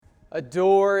A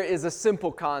door is a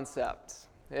simple concept.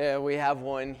 We have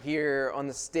one here on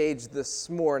the stage this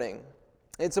morning.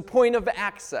 It's a point of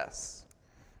access.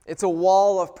 It's a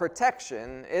wall of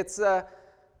protection. It's a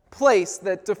place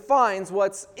that defines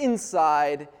what's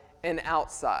inside and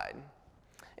outside.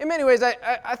 In many ways,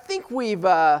 I think we've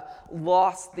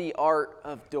lost the art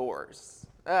of doors.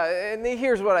 And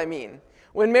here's what I mean.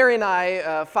 When Mary and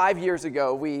I, 5 years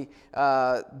ago, we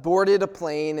boarded a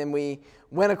plane and we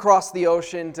went across the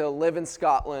ocean to live in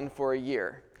Scotland for a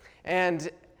year. And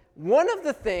one of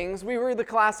the things, we were the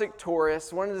classic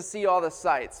tourists, wanted to see all the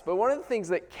sights, but one of the things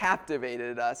that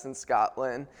captivated us in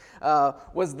Scotland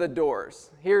was the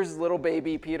doors. Here's little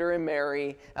baby Peter and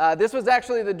Mary. This was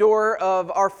actually the door of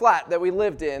our flat that we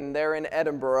lived in there in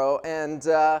Edinburgh, and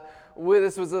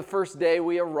this was the first day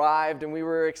we arrived, and we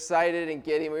were excited and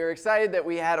giddy. We were excited that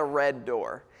we had a red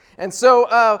door. And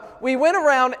so we went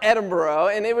around Edinburgh,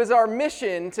 and it was our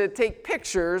mission to take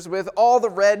pictures with all the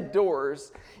red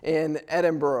doors in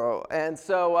Edinburgh. And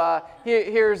so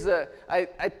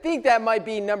I think that might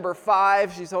be number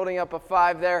 5. She's holding up a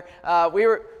 5 there.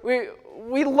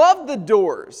 We loved the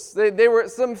doors. They were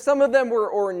some of them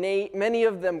were ornate, many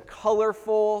of them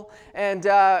colorful, and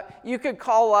you could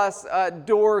call us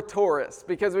door tourists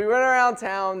because we went around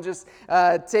town just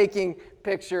taking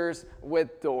pictures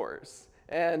with doors.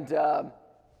 And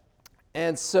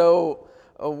so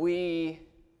we,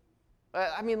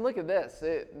 I mean, look at this.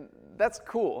 That's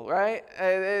cool, right?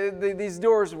 These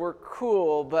doors were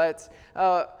cool, but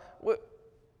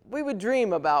we would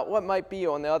dream about what might be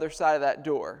on the other side of that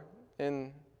door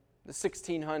in the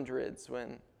 1600s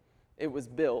when it was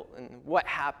built and what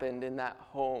happened in that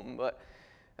home. But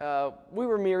we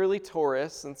were merely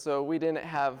tourists, and so we didn't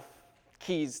have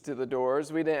keys to the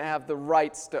doors. We didn't have the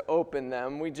rights to open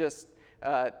them. We just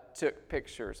took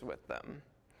pictures with them.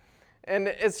 And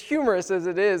as humorous as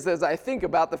it is, as I think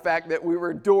about the fact that we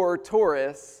were door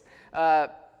tourists,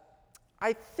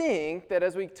 I think that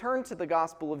as we turn to the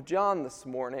Gospel of John this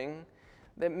morning,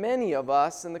 that many of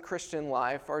us in the Christian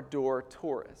life are door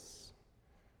tourists.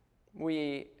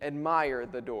 We admire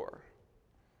the door.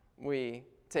 We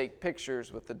take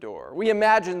pictures with the door. We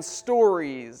imagine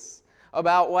stories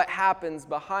about what happens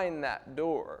behind that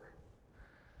door.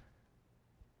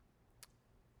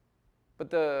 But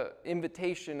the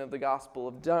invitation of the Gospel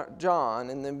of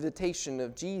John and the invitation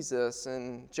of Jesus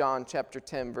in John chapter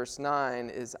 10, verse 9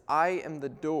 is, I am the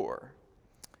door.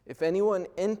 If anyone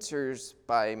enters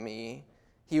by me,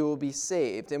 he will be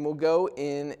saved and will go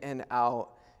in and out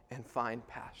and find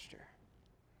pasture.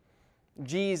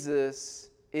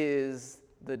 Jesus is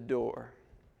the door.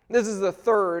 This is the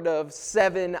third of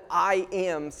 7 I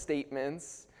am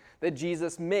statements that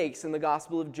Jesus makes in the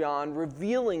Gospel of John,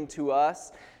 revealing to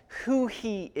us who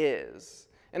he is.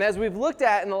 And as we've looked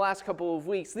at in the last couple of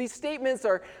weeks, these statements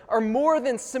are more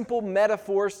than simple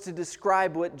metaphors to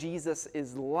describe what Jesus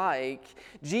is like.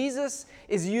 Jesus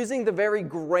is using the very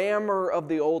grammar of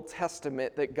the Old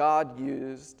Testament that God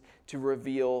used to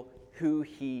reveal who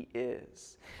he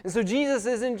is. And so Jesus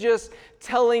isn't just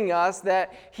telling us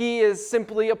that he is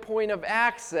simply a point of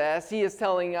access. He is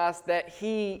telling us that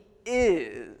he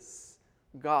is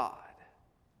God.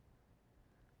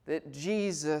 That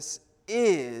Jesus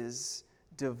is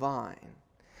divine.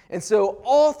 And so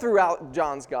all throughout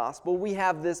John's gospel, we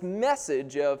have this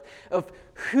message of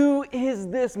who is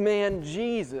this man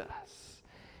Jesus?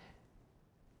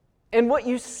 And what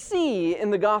you see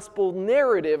in the gospel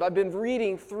narrative, I've been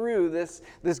reading through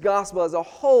this gospel as a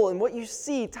whole, and what you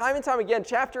see time and time again,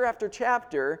 chapter after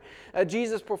chapter,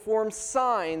 Jesus performs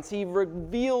signs, he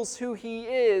reveals who he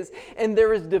is, and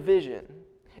there is division.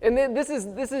 And then this is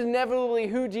inevitably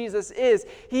who Jesus is.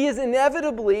 He is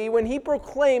inevitably, when he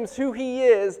proclaims who he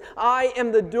is, I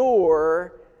am the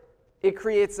door, it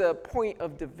creates a point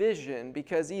of division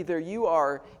because either you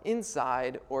are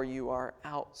inside or you are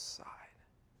outside.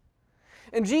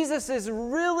 And Jesus is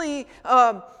really,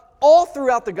 all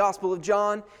throughout the Gospel of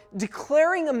John,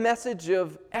 declaring a message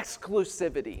of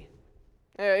exclusivity.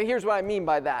 Here's what I mean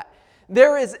by that.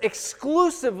 There is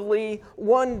exclusively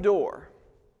one door.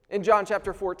 In John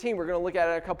chapter 14, we're going to look at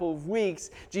it in a couple of weeks.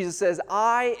 Jesus says,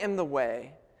 I am the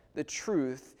way, the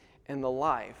truth, and the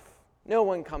life. No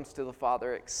one comes to the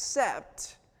Father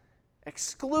except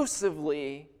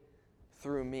exclusively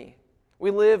through me.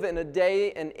 We live in a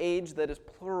day and age that is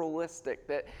pluralistic,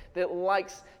 that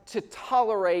likes to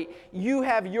tolerate, you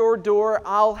have your door,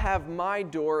 I'll have my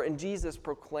door, and Jesus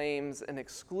proclaims an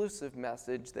exclusive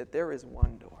message that there is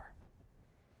one door.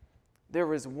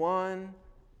 There is one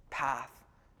path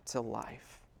to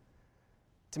life.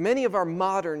 To many of our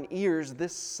modern ears,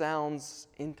 this sounds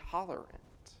intolerant.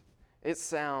 It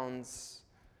sounds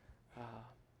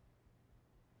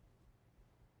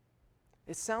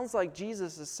it sounds like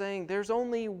Jesus is saying there's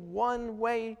only one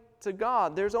way to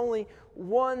God. There's only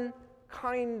one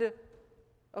kind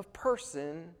of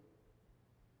person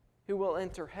who will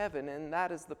enter heaven, and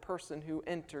that is the person who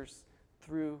enters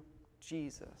through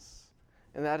Jesus.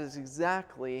 And that is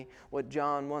exactly what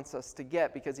John wants us to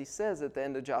get, because he says at the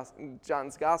end of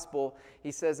John's Gospel,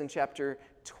 he says in chapter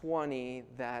 20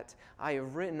 that I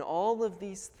have written all of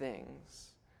these things.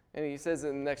 And he says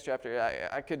in the next chapter,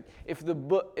 I could, if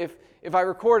I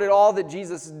recorded all that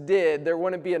Jesus did, there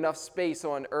wouldn't be enough space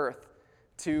on earth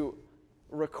to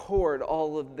record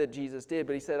all of that Jesus did.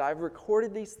 But he said, I've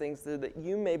recorded these things so that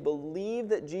you may believe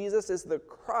that Jesus is the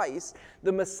Christ,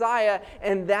 the Messiah,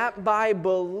 and that by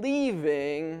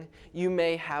believing you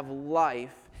may have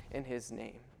life in his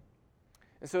name.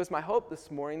 And so it's my hope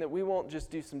this morning that we won't just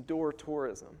do some door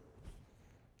tourism.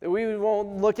 That we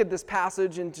won't look at this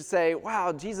passage and just say,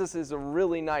 wow, Jesus is a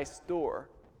really nice door.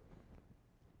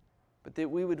 But that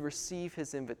we would receive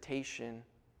his invitation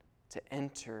to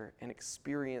enter and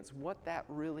experience what that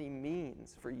really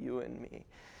means for you and me.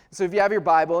 So if you have your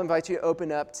Bible, I invite you to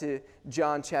open up to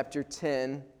John chapter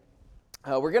 10.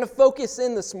 We're going to focus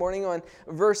in this morning on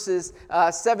verses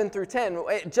 7 through 10.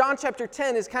 John chapter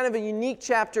 10 is kind of a unique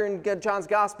chapter in John's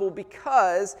Gospel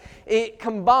because it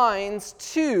combines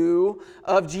two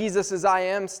of Jesus' I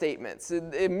am statements.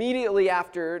 Immediately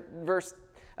after verse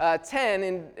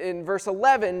 10, in verse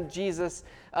 11, Jesus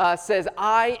says,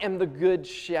 I am the good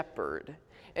shepherd.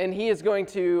 And he is going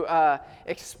to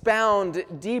expound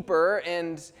deeper,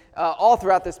 and all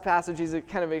throughout this passage, he's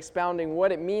kind of expounding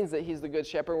what it means that he's the good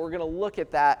shepherd. We're going to look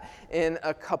at that in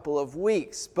a couple of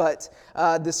weeks. But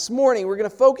this morning, we're going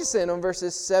to focus in on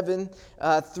verses 7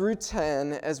 through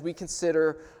 10 as we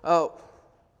consider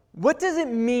what does it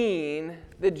mean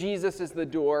that Jesus is the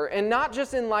door? And not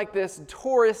just in like this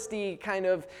touristy kind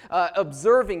of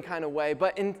observing kind of way,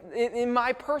 but in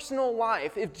my personal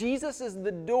life, if Jesus is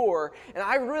the door, and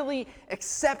I really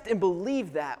accept and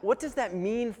believe that, what does that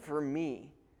mean for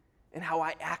me and how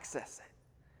I access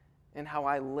it and how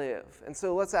I live? And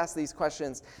so let's ask these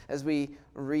questions as we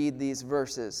read these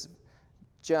verses.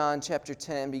 John chapter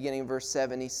 10, beginning verse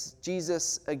 7,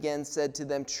 Jesus again said to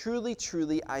them, truly,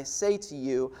 truly, I say to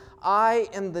you, I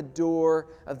am the door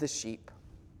of the sheep.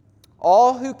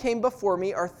 All who came before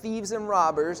me are thieves and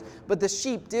robbers, but the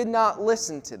sheep did not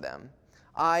listen to them.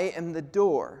 I am the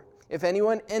door. If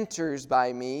anyone enters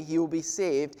by me, he will be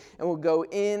saved and will go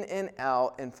in and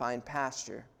out and find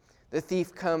pasture. The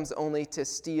thief comes only to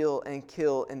steal and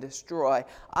kill and destroy.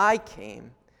 I came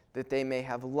that they may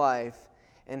have life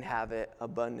and have it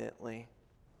abundantly.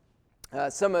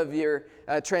 Some of your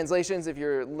translations, if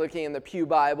you're looking in the Pew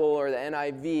Bible or the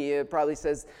NIV, it probably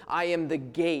says, I am the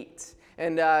gate.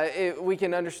 And we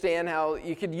can understand how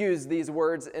you could use these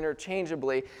words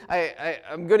interchangeably.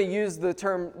 I'm going to use the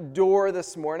term door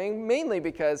this morning, mainly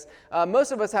because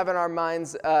most of us have in our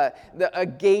minds that a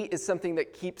gate is something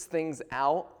that keeps things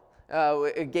out.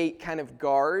 A gate kind of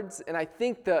guards. And I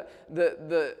think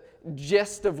the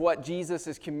gist of what Jesus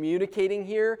is communicating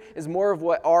here is more of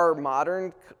what our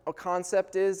modern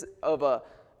concept is of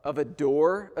a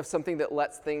door, of something that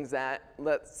lets things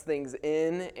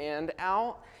in and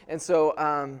out. And so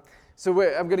I'm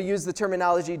going to use the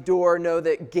terminology door. Know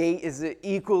that gate is an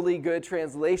equally good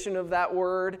translation of that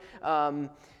word.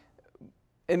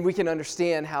 And we can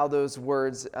understand how those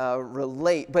words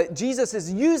relate. But Jesus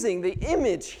is using the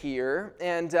image here,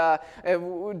 and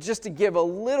just to give a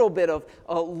little bit of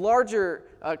a larger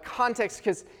context,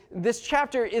 because this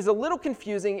chapter is a little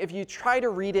confusing if you try to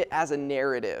read it as a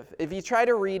narrative, if you try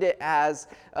to read it as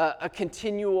a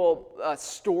continual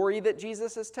story that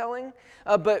Jesus is telling.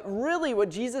 But really what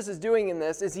Jesus is doing in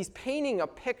this is he's painting a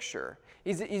picture.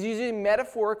 He's using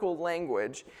metaphorical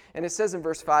language, and it says in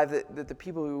verse 5 that the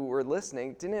people who were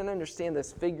listening didn't understand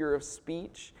this figure of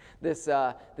speech, this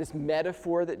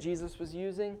metaphor that Jesus was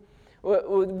using.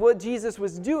 What Jesus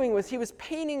was doing was he was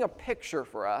painting a picture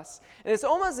for us, and it's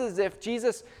almost as if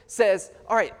Jesus says,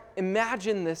 all right,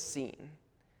 imagine this scene.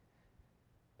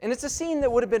 And it's a scene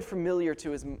that would have been familiar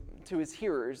to his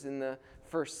hearers in the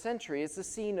first century. It's the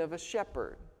scene of a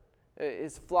shepherd,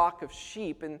 his flock of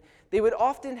sheep, and they would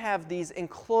often have these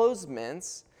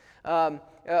enclosements,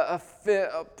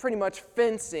 pretty much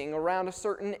fencing around a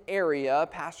certain area, a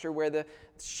pasture where the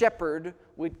shepherd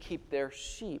would keep their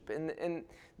sheep. And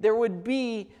there would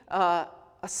be a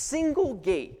single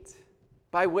gate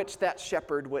by which that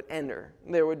shepherd would enter.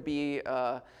 There would be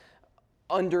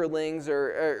underlings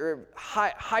or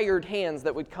hired hands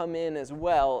that would come in as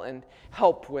well and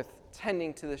help with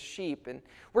tending to the sheep. And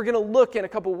we're going to look in a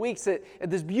couple weeks at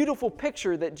this beautiful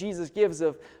picture that Jesus gives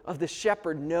of the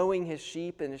shepherd knowing his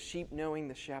sheep and his sheep knowing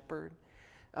the shepherd.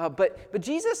 But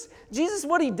Jesus,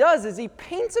 what he does is he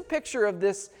paints a picture of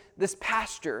this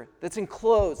pasture that's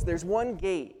enclosed. There's one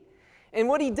gate. And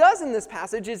what he does in this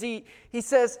passage is he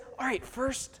says, all right,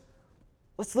 first,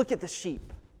 let's look at the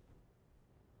sheep.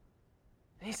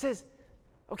 And he says,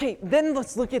 okay, then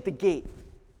let's look at the gate.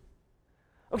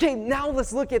 Okay, now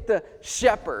let's look at the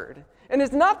shepherd. And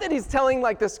it's not that he's telling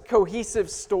like this cohesive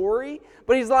story,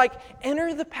 but he's like,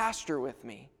 enter the pasture with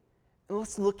me, and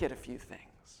let's look at a few things.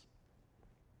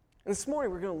 And this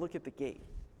morning, we're going to look at the gate.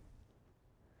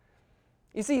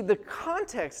 You see, the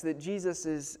context that Jesus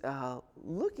is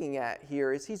looking at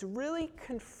here is he's really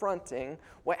confronting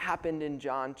what happened in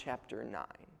John chapter 9.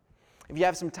 If you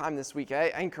have some time this week, I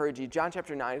encourage you. John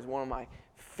chapter 9 is one of my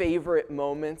favorite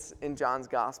moments in John's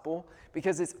gospel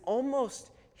because it's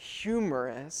almost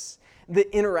humorous,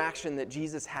 the interaction that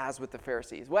Jesus has with the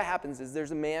Pharisees. What happens is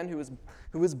there's a man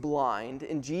who was blind,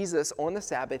 and Jesus on the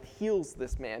Sabbath heals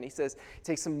this man. He says,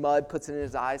 takes some mud, puts it in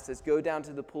his eyes, says, go down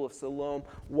to the pool of Siloam,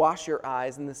 wash your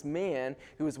eyes. And this man,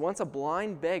 who was once a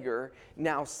blind beggar,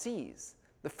 now sees.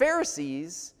 The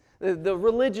Pharisees, the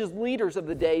religious leaders of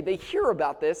the day, they hear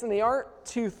about this, and they aren't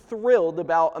too thrilled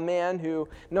about a man who,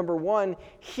 number one,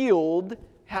 healed,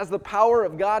 has the power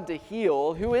of God to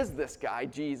heal. Who is this guy,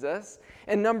 Jesus?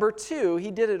 And number two,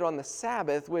 he did it on the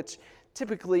Sabbath, which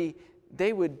typically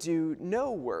they would do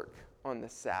no work on the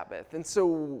Sabbath. And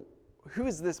so who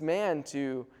is this man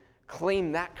to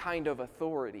claim that kind of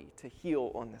authority to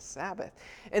heal on the Sabbath?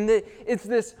 And it's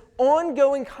this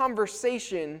ongoing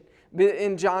conversation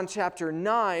in John chapter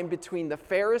 9 between the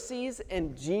Pharisees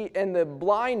and the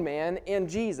blind man and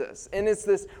Jesus. And it's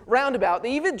this roundabout.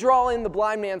 They even draw in the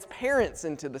blind man's parents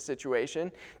into the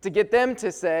situation to get them to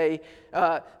say,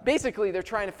 basically they're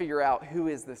trying to figure out who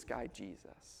is this guy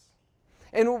Jesus.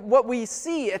 And what we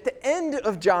see at the end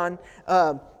of John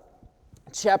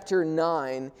chapter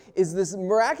 9 is this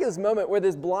miraculous moment where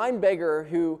this blind beggar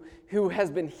who has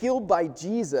been healed by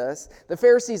Jesus, the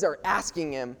Pharisees are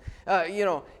asking him,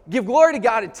 give glory to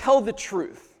God and tell the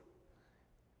truth.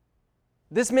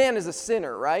 This man is a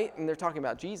sinner, right? And they're talking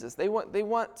about Jesus. They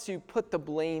want to put the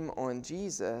blame on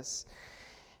Jesus.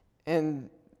 And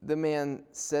the man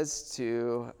says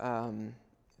to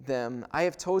them, I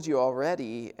have told you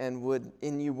already,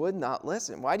 and you would not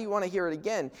listen. Why do you want to hear it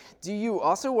again? Do you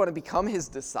also want to become his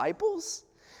disciples?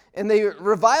 And they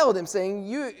reviled him, saying,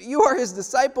 you are his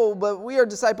disciple, but we are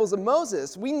disciples of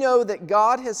Moses. We know that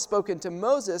God has spoken to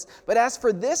Moses, but as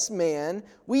for this man,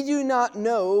 we do not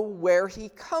know where he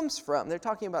comes from. They're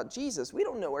talking about Jesus. We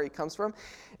don't know where he comes from.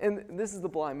 And this is the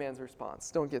blind man's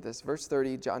response. Don't get this. Verse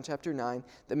 30, John chapter 9.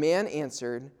 The man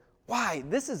answered, why,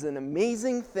 this is an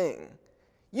amazing thing.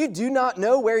 You do not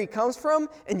know where he comes from,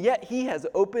 and yet he has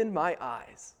opened my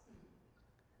eyes.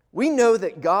 We know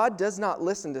that God does not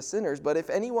listen to sinners, but if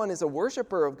anyone is a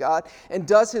worshiper of God and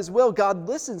does his will, God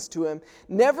listens to him.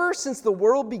 Never since the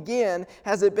world began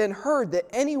has it been heard that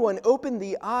anyone opened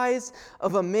the eyes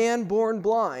of a man born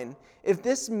blind. If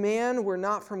this man were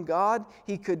not from God,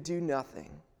 he could do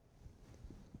nothing.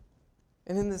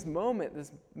 And in this moment,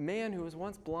 this man who was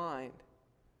once blind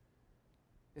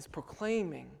is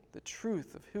proclaiming the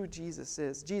truth of who Jesus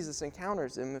is. Jesus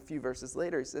encounters him a few verses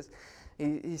later. He says,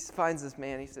 he finds this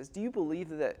man. He says, do you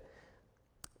believe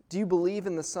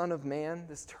in the Son of Man,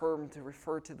 this term to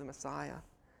refer to the Messiah?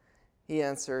 He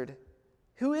answered,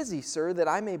 who is he, sir, that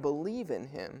I may believe in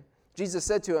him? Jesus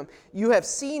said to him, you have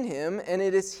seen him, and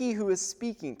it is he who is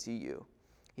speaking to you.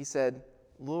 He said,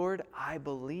 Lord, I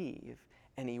believe,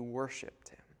 and he worshiped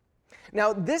him.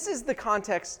 Now, this is the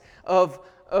context of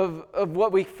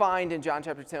what we find in John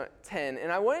chapter 10,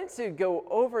 and I wanted to go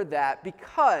over that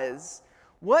because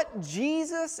what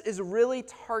Jesus is really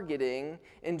targeting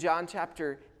in John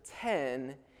chapter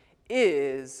 10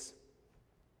 is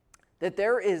that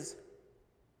there is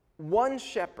one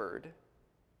shepherd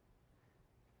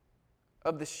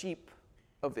of the sheep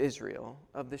of Israel,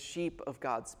 of the sheep of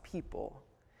God's people,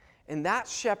 and that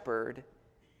shepherd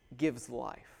gives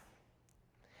life.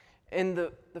 And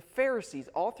the Pharisees,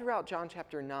 all throughout John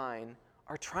chapter 9,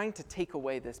 are trying to take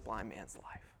away this blind man's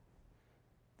life.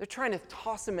 They're trying to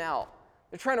toss him out.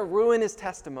 They're trying to ruin his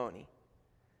testimony.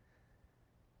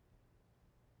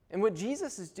 And what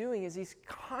Jesus is doing is he's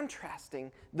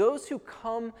contrasting those who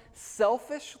come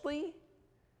selfishly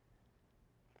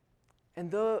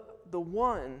and the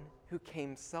one who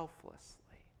came selflessly.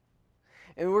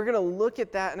 And we're going to look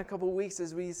at that in a couple of weeks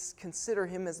as we consider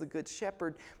him as the good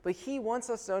shepherd. But he wants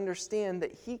us to understand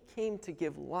that he came to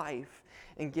give life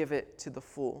and give it to the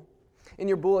full. In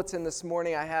your bulletin this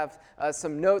morning, I have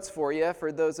some notes for you,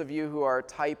 for those of you who are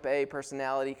type A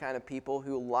personality kind of people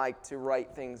who like to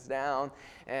write things down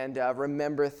and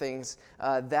remember things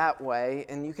that way.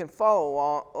 And you can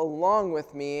follow along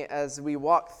with me as we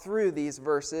walk through these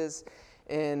verses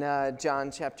in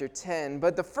John chapter 10.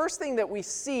 But the first thing that we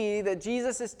see that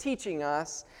Jesus is teaching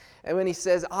us, and when he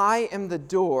says, I am the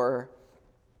door,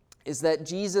 is that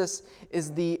Jesus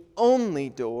is the only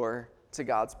door to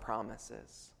God's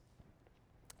promises.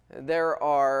 There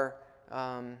are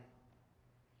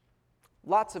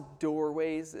lots of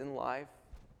doorways in life.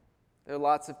 There are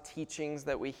lots of teachings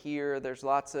that we hear. There's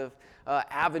lots of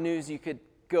avenues you could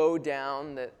go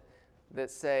down that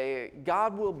say,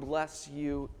 God will bless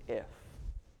you if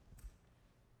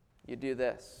you do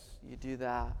this, you do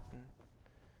that.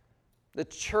 The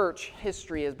church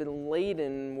history has been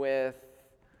laden with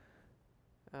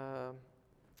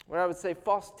what I would say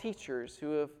false teachers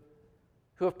who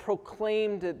have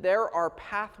proclaimed that there are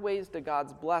pathways to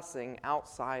God's blessing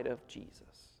outside of Jesus.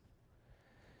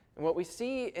 And what we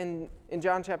see in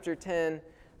John chapter 10,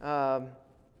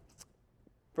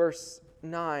 verse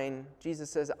 9, Jesus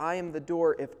says, I am the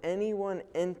door. If anyone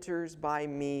enters by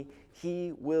me,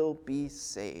 he will be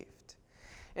saved.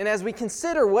 And as we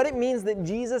consider what it means that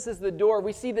Jesus is the door,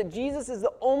 we see that Jesus is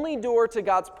the only door to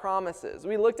God's promises.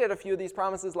 We looked at a few of these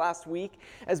promises last week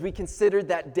as we considered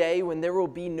that day when there will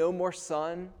be no more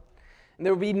sun, and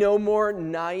there will be no more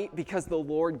night because the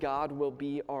Lord God will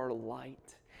be our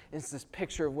light. And it's this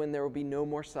picture of when there will be no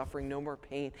more suffering, no more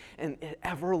pain, and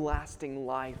everlasting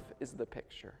life is the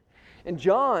picture. And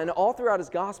John, all throughout his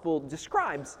gospel,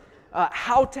 describes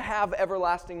how to have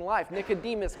everlasting life.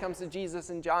 Nicodemus comes to Jesus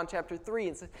in John chapter 3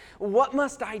 and says, what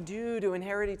must I do to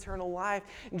inherit eternal life?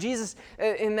 And Jesus,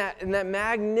 in that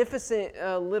magnificent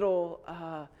little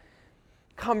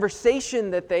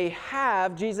conversation that they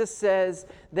have, Jesus says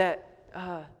that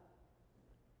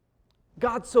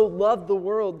God so loved the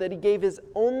world that he gave his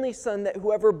only Son, that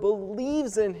whoever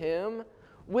believes in him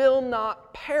will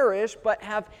not perish but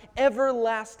have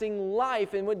everlasting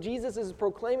life. And what Jesus is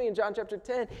proclaiming in John chapter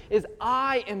 10 is,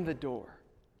 I am the door.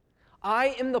 I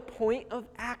am the point of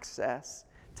access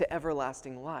to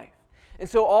everlasting life. And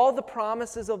so all the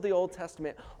promises of the Old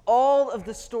Testament, all of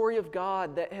the story of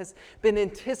God that has been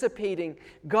anticipating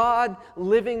God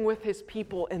living with his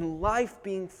people and life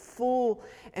being full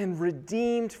and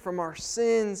redeemed from our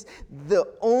sins, the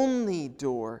only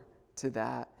door to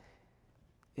that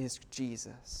is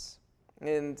Jesus.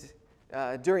 And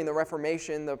during the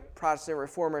Reformation, the Protestant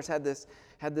reformers had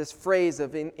this phrase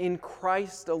of in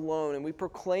Christ alone, and we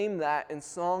proclaim that in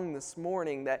song this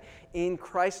morning, that in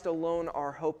Christ alone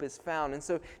our hope is found. And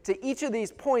so to each of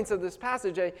these points of this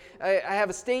passage, I have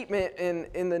a statement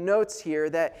in the notes here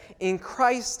that in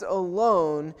Christ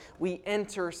alone we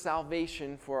enter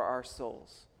salvation for our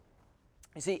souls.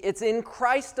 You see, it's in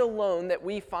Christ alone that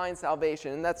we find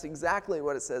salvation, and that's exactly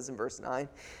what it says in verse 9.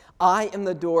 I am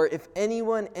the door. If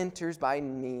anyone enters by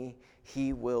me,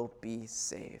 he will be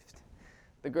saved.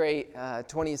 The great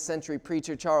 20th century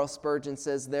preacher Charles Spurgeon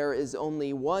says, there is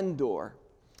only one door.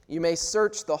 You may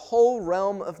search the whole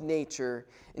realm of nature,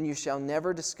 and you shall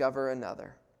never discover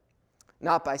another.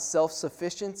 Not by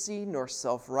self-sufficiency, nor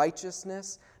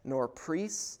self-righteousness, nor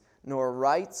priests, nor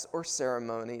rites or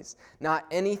ceremonies, not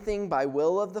anything by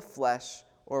will of the flesh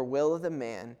or will of the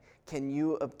man, can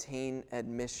you obtain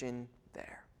admission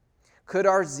there. Could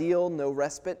our zeal no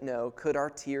respite know, could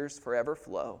our tears forever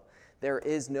flow, there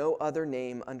is no other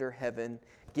name under heaven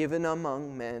given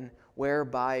among men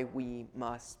whereby we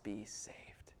must be saved.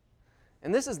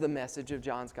 And this is the message of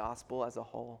John's gospel as a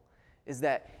whole, is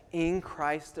that in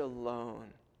Christ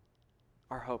alone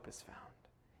our hope is found.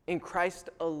 In Christ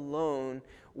alone,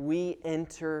 we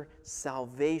enter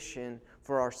salvation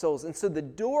for our souls. And so the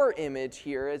door image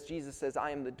here, as Jesus says, I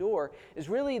am the door, is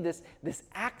really this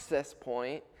access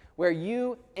point where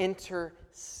you enter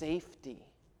safety.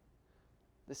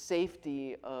 The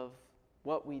safety of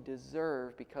what we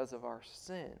deserve because of our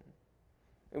sin.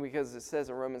 And because it says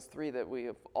in Romans 3 that we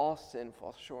have all sinned,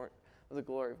 fall short of the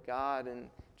glory of God, and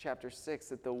chapter 6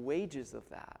 that the wages of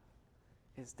that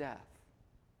is death.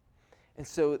 And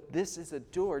so this is a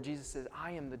door. Jesus says,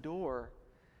 I am the door.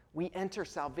 We enter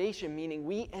salvation, meaning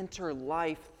we enter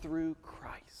life through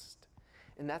Christ.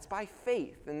 And that's by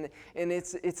faith. And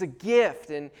it's a gift.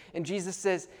 And Jesus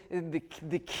says,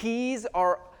 the keys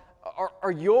are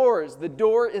yours. The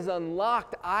door is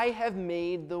unlocked. I have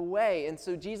made the way. And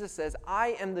so Jesus says,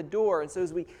 I am the door. And so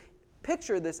as we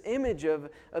picture this image of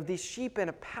these sheep in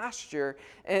a pasture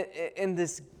and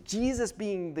this Jesus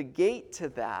being the gate to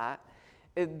that,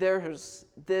 there's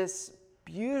this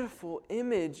beautiful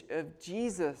image of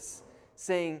Jesus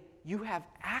saying, you have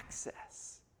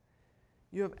access.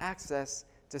 You have access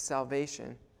to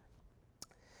salvation.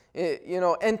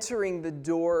 Entering the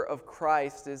door of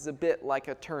Christ is a bit like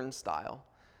a turnstile.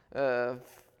 A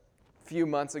few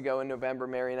months ago in November,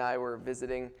 Mary and I were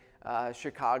visiting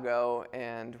Chicago,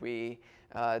 and we,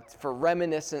 for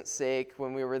reminiscence sake,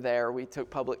 when we were there, we took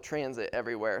public transit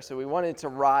everywhere. So we wanted to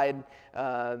ride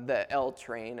the L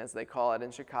train, as they call it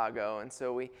in Chicago. And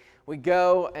so we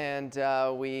go and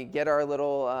we get our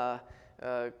little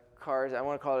card. I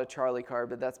want to call it a Charlie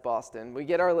card, but that's Boston. We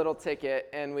get our little ticket,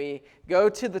 and we go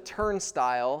to the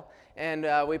turnstile,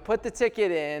 and we put the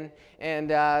ticket in. And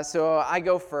so I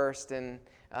go first, and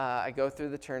I go through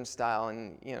the turnstile,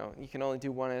 and you can only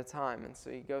do one at a time. And so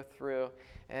you go through,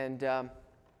 and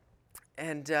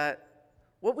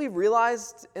what we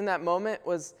realized in that moment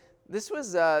was this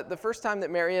was the first time that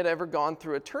Mary had ever gone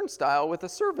through a turnstile with a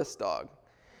service dog,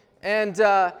 and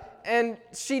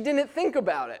she didn't think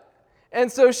about it. And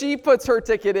so she puts her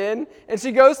ticket in, and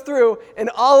she goes through, and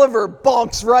Oliver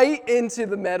bonks right into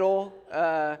the metal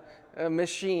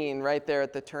machine right there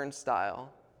at the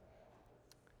turnstile.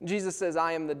 Jesus says,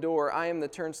 I am the door, I am the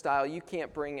turnstile. You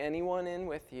can't bring anyone in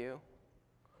with you.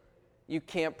 You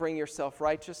can't bring your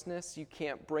self-righteousness. You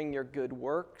can't bring your good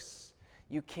works.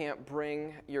 You can't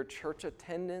bring your church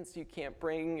attendance. You can't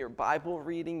bring your Bible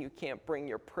reading. You can't bring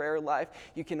your prayer life.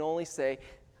 You can only say,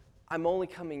 I'm only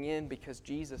coming in because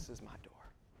Jesus is my door.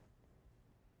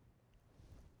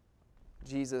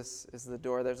 Jesus is the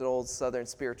door. There's an old Southern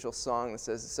spiritual song that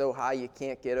says, it's so high you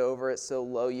can't get over it, so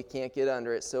low you can't get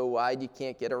under it, so wide you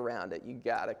can't get around it. You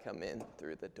got to come in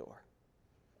through the door.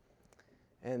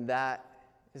 And that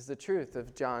is the truth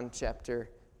of John chapter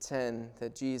 10,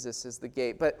 that Jesus is the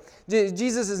gate. But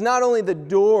Jesus is not only the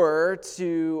door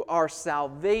to our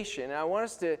salvation. And I want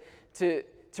us to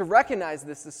recognize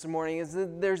this morning, is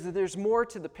that there's more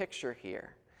to the picture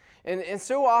here. And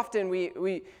so often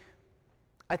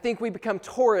I think we become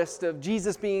tourists of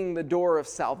Jesus being the door of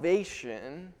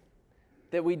salvation,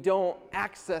 that we don't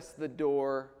access the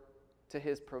door to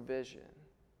his provision.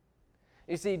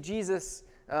 You see, Jesus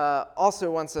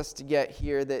also wants us to get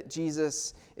here that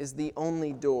Jesus is the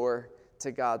only door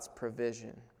to God's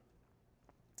provision.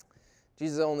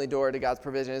 Jesus is the only door to God's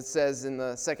provision. It says in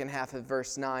the second half of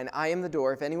verse 9, I am the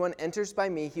door. If anyone enters by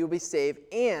me, he will be saved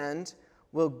and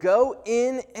will go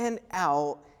in and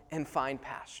out and find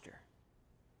pasture.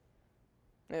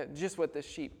 Just what the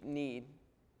sheep need.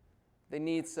 They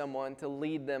need someone to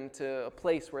lead them to a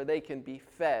place where they can be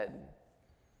fed,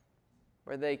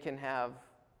 where they can have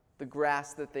the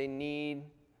grass that they need,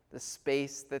 the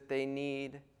space that they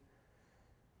need.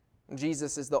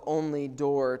 Jesus is the only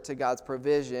door to God's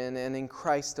provision, and in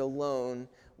Christ alone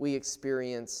we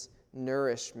experience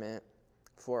nourishment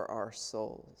for our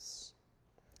souls.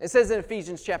 It says in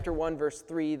Ephesians chapter 1, verse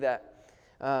 3 that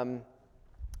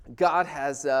God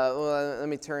has, let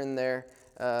me turn there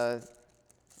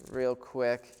real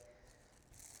quick.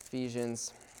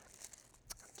 Ephesians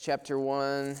chapter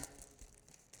 1,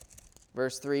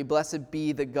 verse 3, Blessed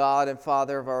be the God and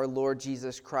Father of our Lord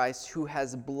Jesus Christ, who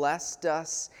has blessed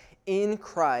us in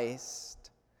Christ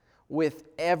with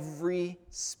every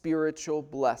spiritual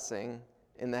blessing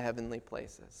in the heavenly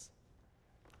places.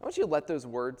 I want you to let those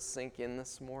words sink in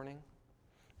this morning.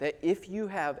 That if you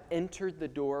have entered the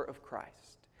door of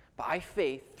Christ, by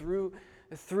faith,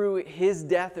 through his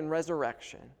death and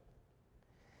resurrection,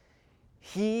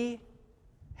 he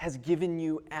has given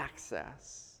you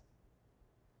access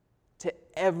to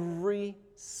every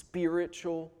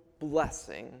spiritual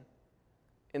blessing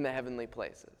in the heavenly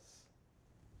places.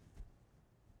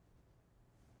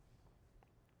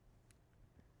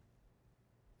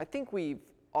 I think we've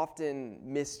often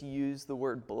misused the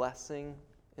word blessing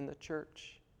in the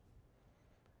church,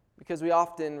 because we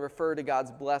often refer to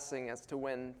God's blessing as to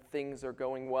when things are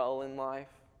going well in life,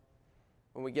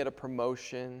 when we get a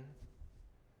promotion,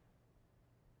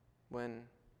 when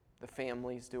the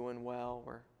family's doing well,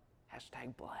 we're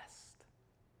 #blessed.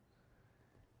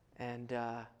 And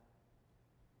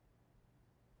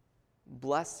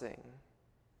blessing,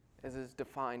 as is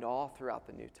defined all throughout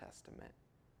the New Testament,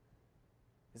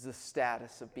 is the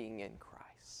status of being in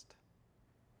Christ.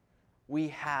 We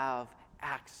have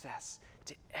access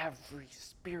to every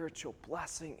spiritual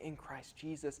blessing in Christ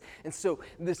Jesus. And so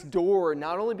this door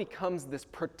not only becomes this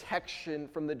protection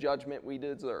from the judgment we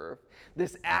deserve,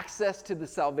 this access to the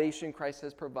salvation Christ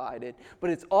has provided, but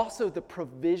it's also the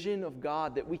provision of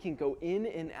God that we can go in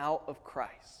and out of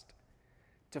Christ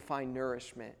to find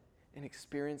nourishment and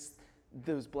experience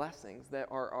those blessings that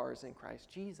are ours in Christ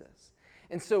Jesus.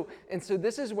 And so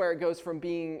this is where it goes from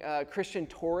being Christian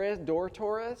door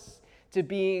tourists to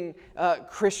being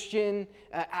Christian,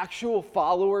 actual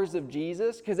followers of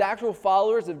Jesus, because actual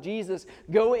followers of Jesus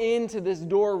go into this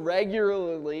door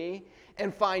regularly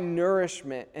and find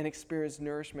nourishment and experience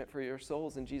nourishment for your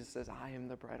souls. And Jesus says, I am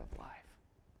the bread of life.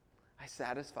 I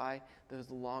satisfy those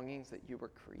longings that you were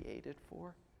created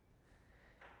for.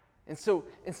 And so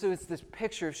it's this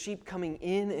picture of sheep coming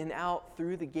in and out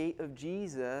through the gate of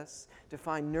Jesus to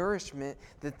find nourishment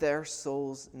that their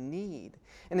souls need.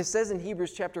 And it says in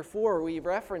Hebrews chapter 4, we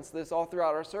referenced this all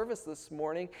throughout our service this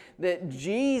morning, that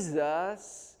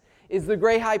Jesus is the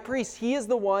great high priest. He is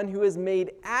the one who has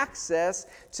made access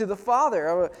to the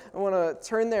Father. I want to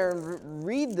turn there and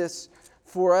read this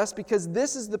for us, because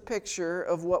this is the picture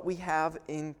of what we have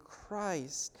in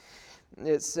Christ.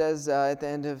 It says at the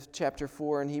end of chapter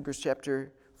 4 in Hebrews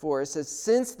chapter 4, it says,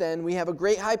 since then we have a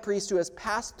great high priest who has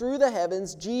passed through the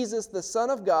heavens, Jesus, the Son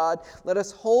of God. Let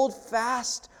us hold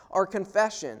fast our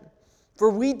confession. For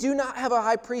we do not have a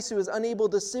high priest who is unable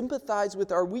to sympathize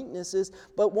with our weaknesses,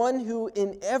 but one who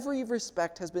in every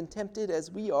respect has been tempted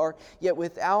as we are, yet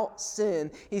without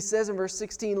sin. He says in verse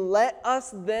 16, let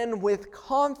us then with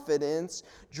confidence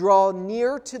draw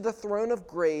near to the throne of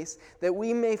grace, that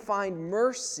we may find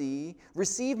mercy,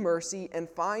 receive mercy, and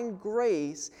find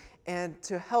grace, and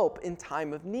to help in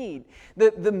time of need.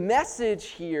 The message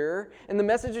here, and the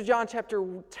message of John chapter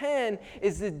 10,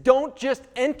 is that don't just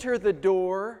enter the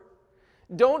door.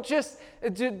 Don't just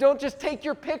take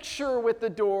your picture with the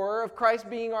door of Christ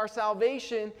being our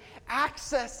salvation.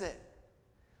 Access it.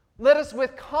 Let us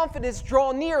with confidence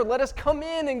draw near. Let us come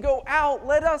in and go out.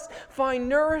 Let us find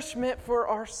nourishment for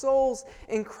our souls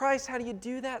in Christ. How do you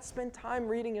do that? Spend time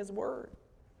reading His Word.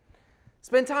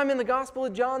 Spend time in the Gospel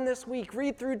of John this week.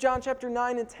 Read through John chapter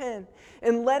 9 and 10.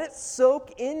 And let it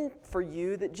soak in for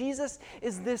you that Jesus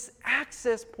is this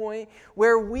access point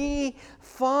where we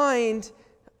find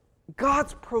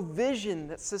God's provision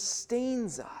that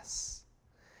sustains us,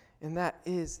 and that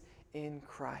is in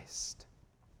Christ.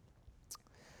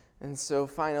 And so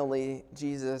finally,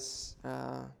 Jesus,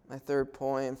 my third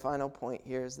point and final point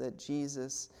here is that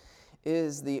Jesus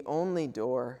is the only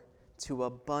door to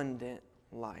abundant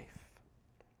life.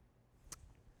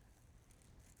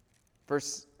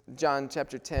 John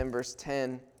chapter 10, verse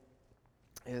 10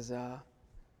 is a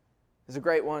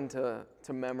great one to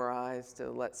memorize, to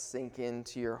let sink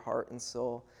into your heart and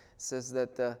soul. It says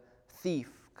that the thief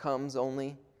comes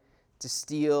only to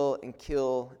steal and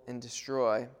kill and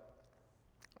destroy.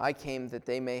 I came that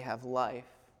they may have life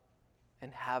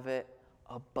and have it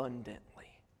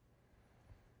abundantly.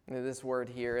 And this word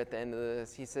here at the end of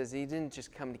this, he says he didn't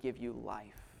just come to give you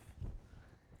life.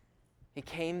 He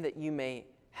came that you may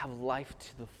have life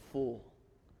to the full.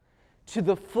 To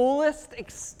the fullest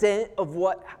extent of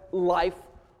what life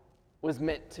was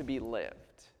meant to be lived.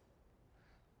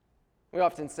 We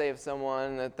often say of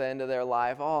someone at the end of their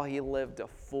life, oh, he lived a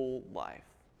full life.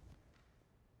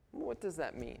 What does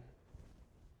that mean?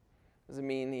 Does it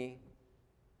mean he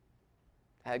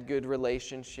had good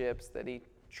relationships, that he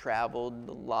traveled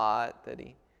a lot, that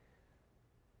he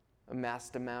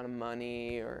amassed amount of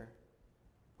money? Or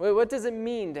what does it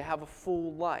mean to have a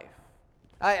full life?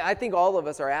 I think all of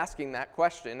us are asking that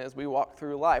question as we walk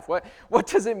through life. What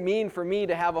does it mean for me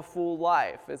to have a full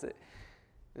life? Is it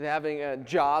having a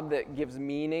job that gives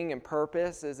meaning and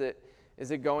purpose? Is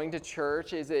it going to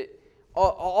church? Is it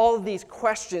all of these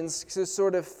questions to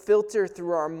sort of filter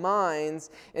through our minds?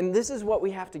 And this is what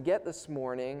we have to get this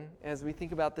morning as we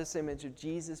think about this image of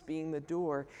Jesus being the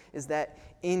door, is that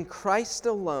in Christ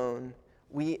alone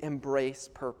we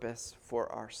embrace purpose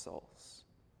for our souls.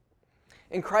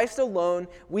 In Christ alone,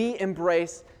 we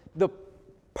embrace the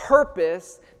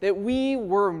purpose that we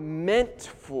were meant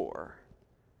for.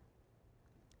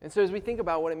 And so as we think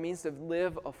about what it means to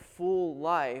live a full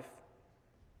life,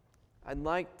 I'd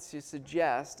like to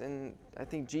suggest, and I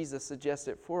think Jesus suggests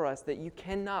it for us, that you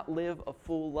cannot live a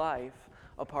full life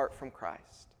apart from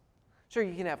Christ. Sure,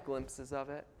 you can have glimpses of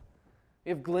it.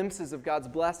 You have glimpses of God's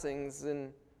blessings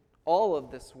in all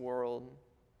of this world,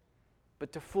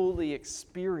 but to fully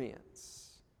experience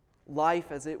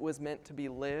life as it was meant to be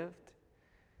lived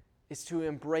is to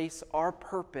embrace our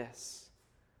purpose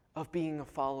of being a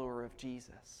follower of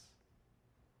Jesus,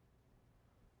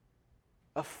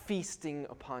 of feasting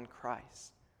upon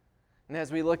Christ. And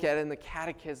as we look at it in the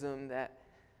Catechism, that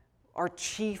our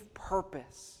chief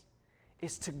purpose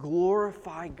is to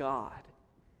glorify God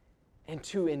and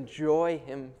to enjoy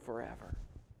Him forever.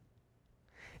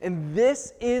 And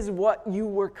this is what you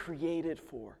were created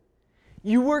for.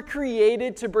 You were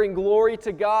created to bring glory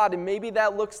to God, and maybe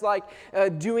that looks like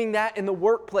doing that in the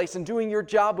workplace and doing your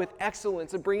job with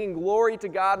excellence and bringing glory to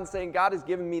God and saying, God has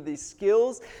given me these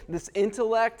skills, this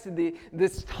intellect,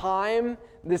 this time,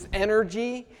 this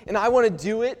energy, and I want to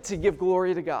do it to give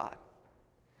glory to God.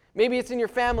 Maybe it's in your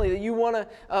family that you want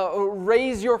to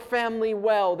raise your family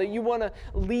well, that you want to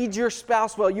lead your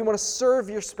spouse well, you want to serve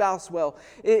your spouse well.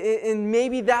 And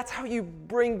maybe that's how you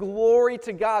bring glory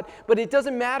to God. But it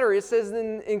doesn't matter. It says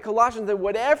in Colossians that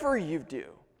whatever you do,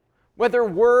 whether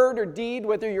word or deed,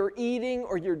 whether you're eating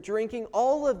or you're drinking,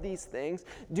 all of these things,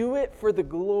 do it for the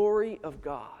glory of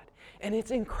God. And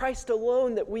it's in Christ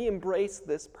alone that we embrace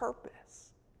this purpose.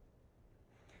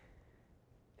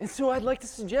 And so I'd like to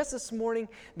suggest this morning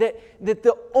that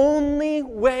the only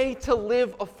way to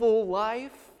live a full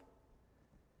life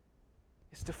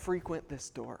is to frequent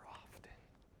this door often.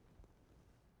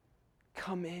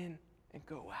 Come in and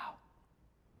go out.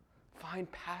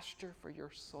 Find pasture for your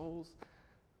souls.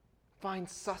 Find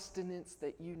sustenance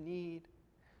that you need.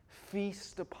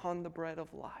 Feast upon the bread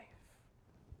of life.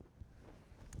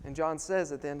 And John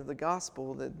says at the end of the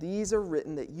gospel that these are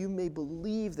written that you may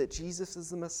believe that Jesus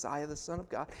is the Messiah, the Son of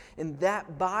God, and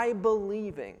that by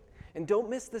believing, and don't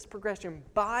miss this progression,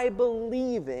 by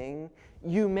believing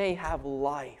you may have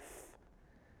life.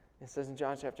 It says in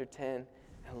John chapter 10,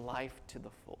 and life to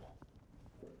the full.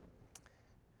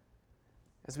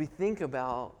 As we think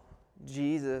about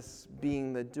Jesus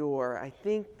being the door, I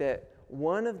think that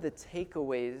one of the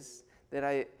takeaways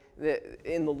that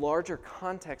in the larger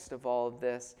context of all of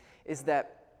this is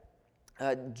that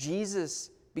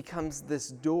Jesus becomes this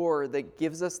door that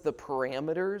gives us the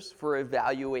parameters for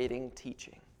evaluating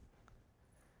teaching.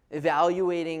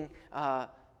 Evaluating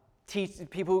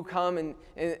people who come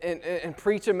and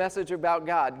preach a message about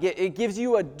God. It gives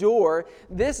you a door.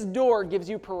 This door gives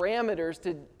you parameters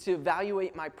to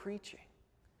evaluate my preaching.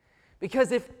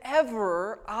 Because if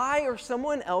ever I or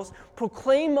someone else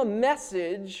proclaim a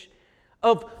message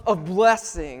of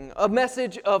blessing, a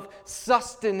message of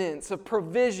sustenance, of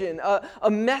provision,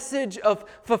 a message of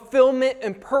fulfillment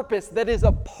and purpose that is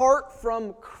apart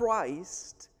from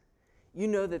Christ, you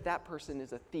know that that person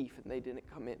is a thief and they didn't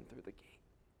come in through the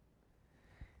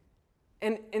gate.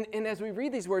 And as we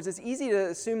read these words, it's easy to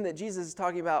assume that Jesus is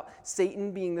talking about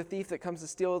Satan being the thief that comes to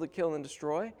steal, to kill, and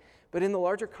destroy. But in the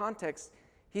larger context,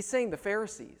 he's saying the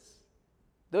Pharisees.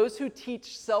 Those who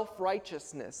teach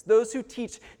self-righteousness, those who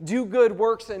teach do good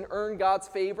works and earn God's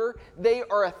favor, they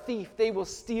are a thief. They will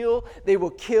steal, they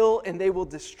will kill, and they will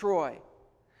destroy.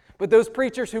 But those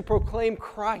preachers who proclaim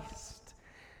Christ,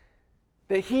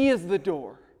 that He is the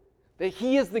door, that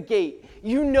He is the gate,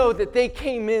 you know that they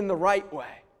came in the right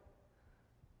way.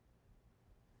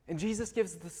 And Jesus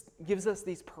gives us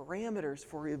these parameters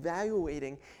for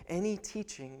evaluating any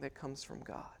teaching that comes from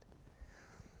God.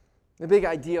 The big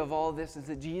idea of all this is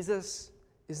that Jesus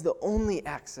is the only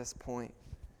access point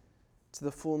to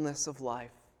the fullness of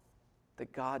life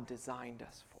that God designed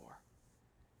us for.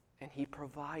 And He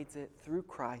provides it through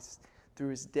Christ, through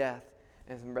His death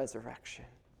and His resurrection.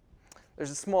 There's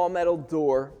a small metal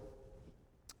door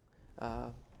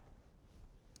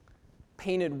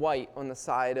painted white on the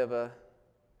side of a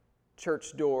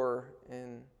church door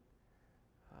in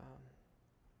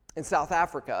South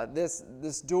Africa.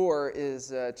 This door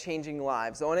is changing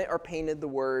lives. On it are painted the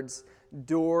words,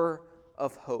 Door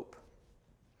of Hope.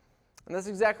 And that's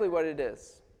exactly what it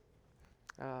is.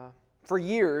 For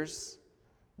years,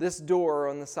 this door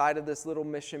on the side of this little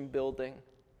mission building,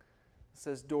 it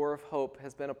says Door of Hope,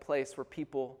 has been a place where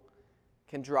people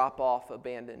can drop off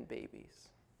abandoned babies.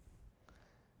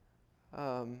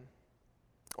 On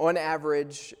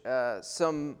average,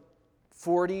 some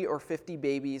 40 or 50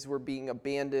 babies were being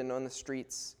abandoned on the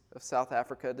streets of South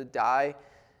Africa to die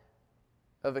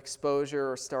of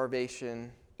exposure or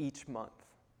starvation each month.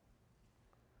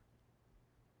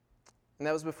 And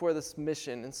that was before this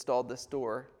mission installed this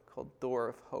door called Door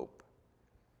of Hope.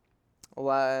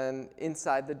 And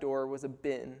inside the door was a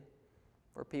bin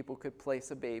where people could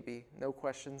place a baby, no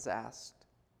questions asked.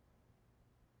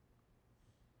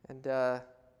 And I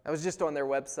was just on their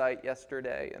website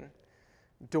yesterday, and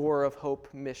Door of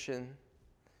Hope mission,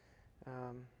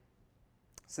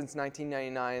 since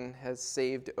 1999, has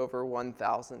saved over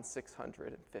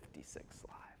 1,656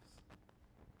 lives.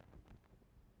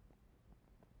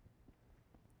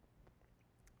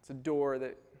 It's a door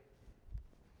that,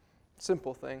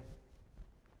 simple thing,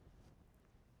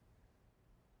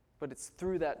 but it's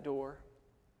through that door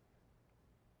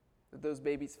that those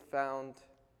babies found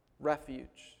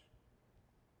refuge,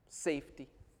 safety.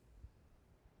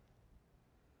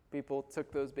 People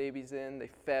took those babies in, they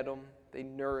fed them, they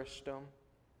nourished them.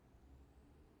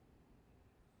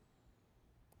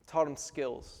 taught them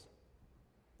skills,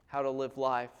 how to live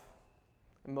life,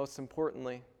 and most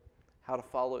importantly, how to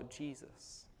follow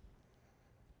Jesus.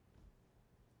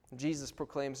 Jesus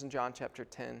proclaims in John chapter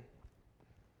 10,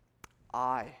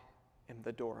 I am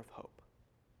the door of hope.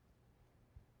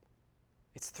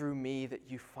 It's through me that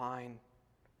you find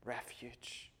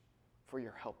refuge for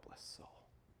your helpless soul.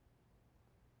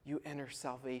 You enter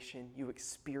salvation, you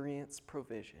experience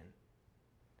provision,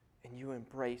 and you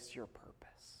embrace your purpose.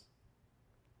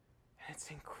 And it's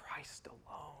in Christ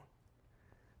alone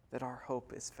that our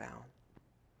hope is found.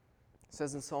 It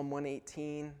says in Psalm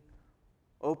 118,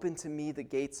 open to me the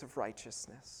gates of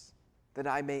righteousness, that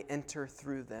I may enter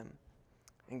through them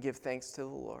and give thanks to the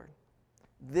Lord.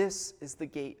 This is the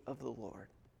gate of the Lord.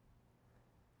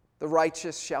 The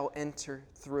righteous shall enter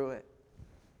through it.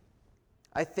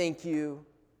 I thank you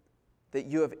that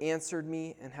you have answered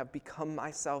me and have become my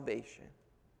salvation.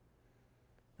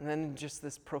 And then in just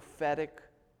this prophetic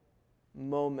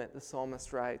moment, the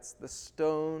psalmist writes, the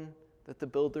stone that the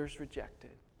builders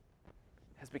rejected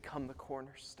has become the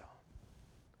cornerstone.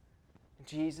 And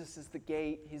Jesus is the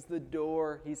gate, he's the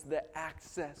door, he's the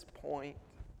access point.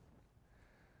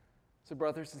 So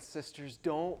brothers and sisters,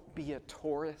 don't be a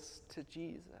tourist to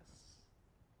Jesus.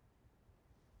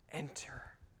 Enter.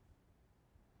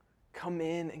 Come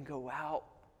in and go out.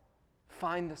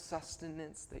 Find the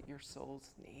sustenance that your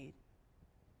souls need.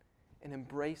 And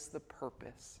embrace the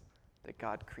purpose that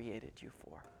God created you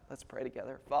for. Let's pray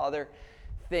together. Father,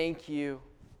 thank you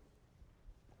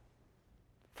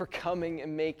for coming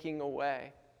and making a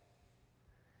way.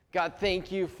 God,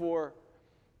 thank you for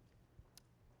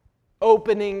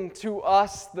opening to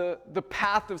us the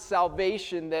path of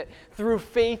salvation, that through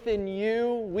faith in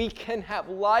you, we can have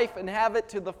life and have it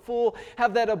to the full,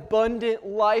 have that abundant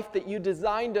life that you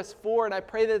designed us for. And I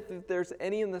pray that if there's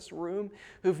any in this room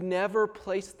who've never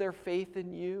placed their faith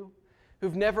in you,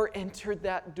 who've never entered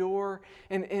that door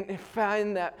and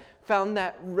found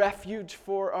that refuge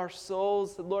for our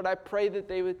souls, Lord, I pray that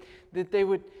they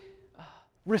would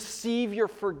receive your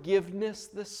forgiveness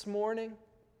this morning.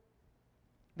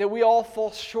 That we all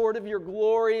fall short of your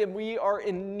glory and we are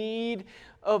in need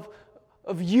of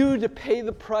you to pay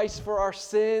the price for our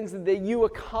sins, and that you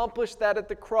accomplished that at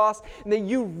the cross, and that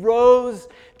you rose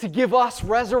to give us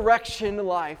resurrection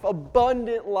life,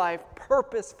 abundant life,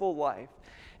 purposeful life.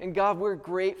 And God, we're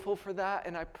grateful for that,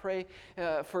 and I pray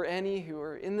for any who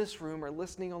are in this room or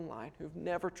listening online who've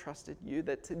never trusted you,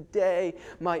 that today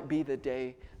might be the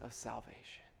day of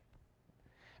salvation.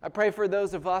 I pray for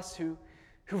those of us who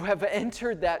have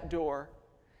entered that door,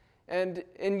 and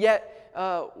yet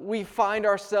we find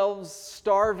ourselves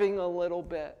starving a little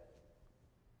bit.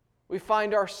 We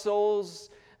find our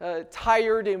souls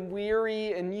tired and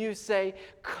weary, and you say,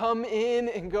 come in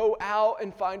and go out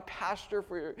and find pasture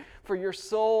for your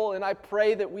soul, and I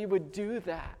pray that we would do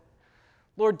that.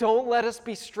 Lord, don't let us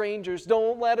be strangers.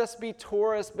 Don't let us be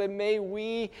tourists, but may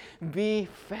we be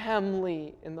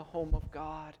family in the home of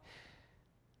God,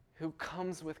 who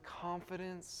comes with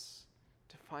confidence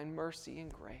to find mercy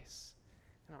and grace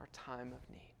in our time of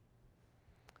need.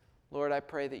 Lord, I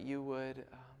pray that you would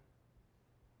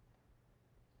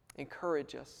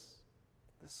encourage us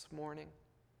this morning,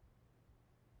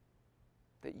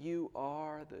 that you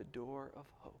are the door of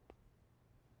hope.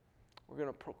 We're going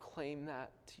to proclaim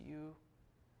that to you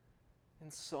in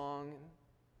song, and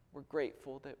we're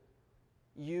grateful that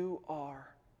you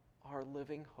are our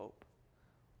living hope.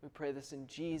 We pray this in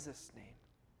Jesus' name.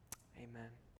 Amen.